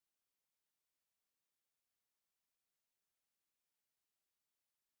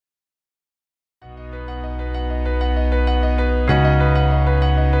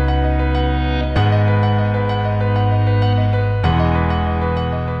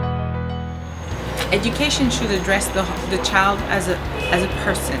Education should address the child as a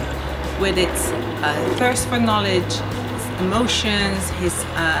person, with its thirst for knowledge, his emotions, his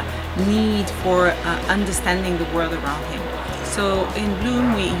need for understanding the world around him. So in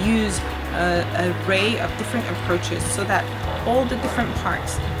Bloom we use an array of different approaches so that all the different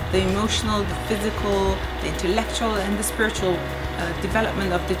parts, the emotional, the physical, the intellectual and the spiritual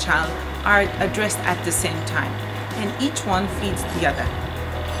development of the child are addressed at the same time, and each one feeds the other.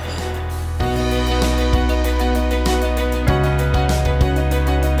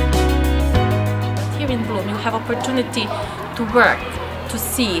 Here in Bloom you have opportunity to work, to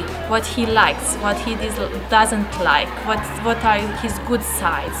see what he likes, what he doesn't like, what are his good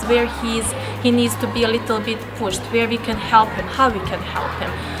sides, where he needs to be a little bit pushed, where we can help him, how we can help him.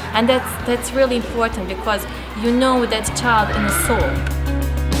 And that's really important, because you know that child in a soul.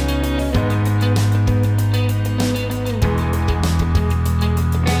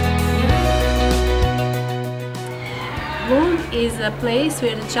 Bloom is a place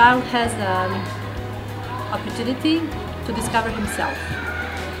where the child has an opportunity to discover himself,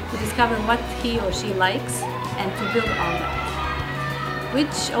 to discover what he or she likes and to build on that,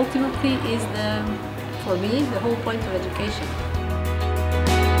 which ultimately is, for me, the whole point of education.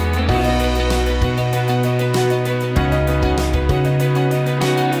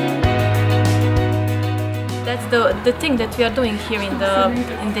 That's the thing that we are doing here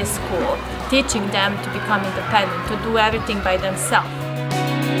in this school, teaching them to become independent, to do everything by themselves.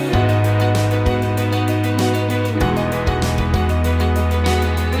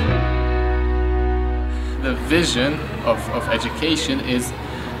 The vision of education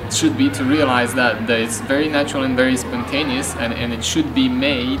should be to realize that it's very natural and very spontaneous, and it should be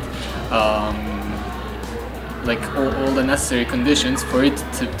made like all the necessary conditions for it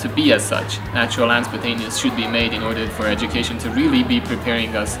to be as such. Natural and spontaneous should be made in order for education to really be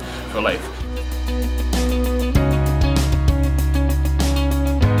preparing us for life.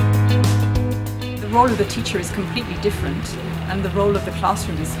 The role of the teacher is completely different, and the role of the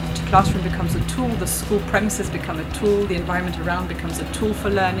classroom is the classroom becomes a tool, the school premises become a tool, the environment around becomes a tool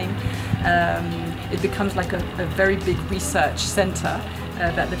for learning. It becomes like a very big research centre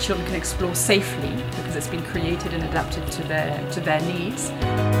that the children can explore safely, because it's been created and adapted to their needs.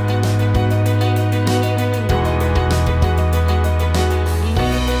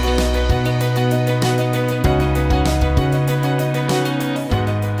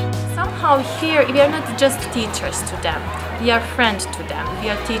 Somehow here we are not just teachers to them, we are friends to them, we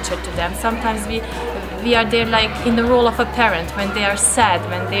are teachers to them. Sometimes we are there like in the role of a parent when they are sad,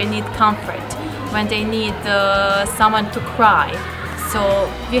 when they need comfort, when they need someone to cry.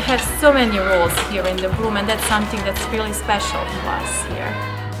 So we have so many roles here in the Bloom, and that's something that's really special to us here.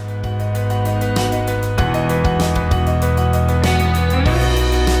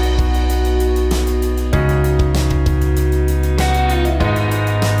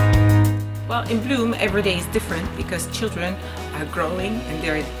 Well, in Bloom every day is different, because children are growing and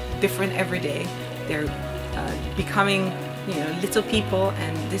they're different every day. They're becoming little people,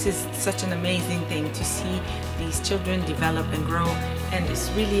 and this is such an amazing thing to see these children develop and grow, and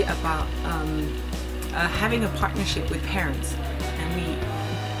it's really about having a partnership with parents, and we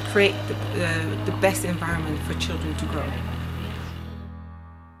create the best environment for children to grow.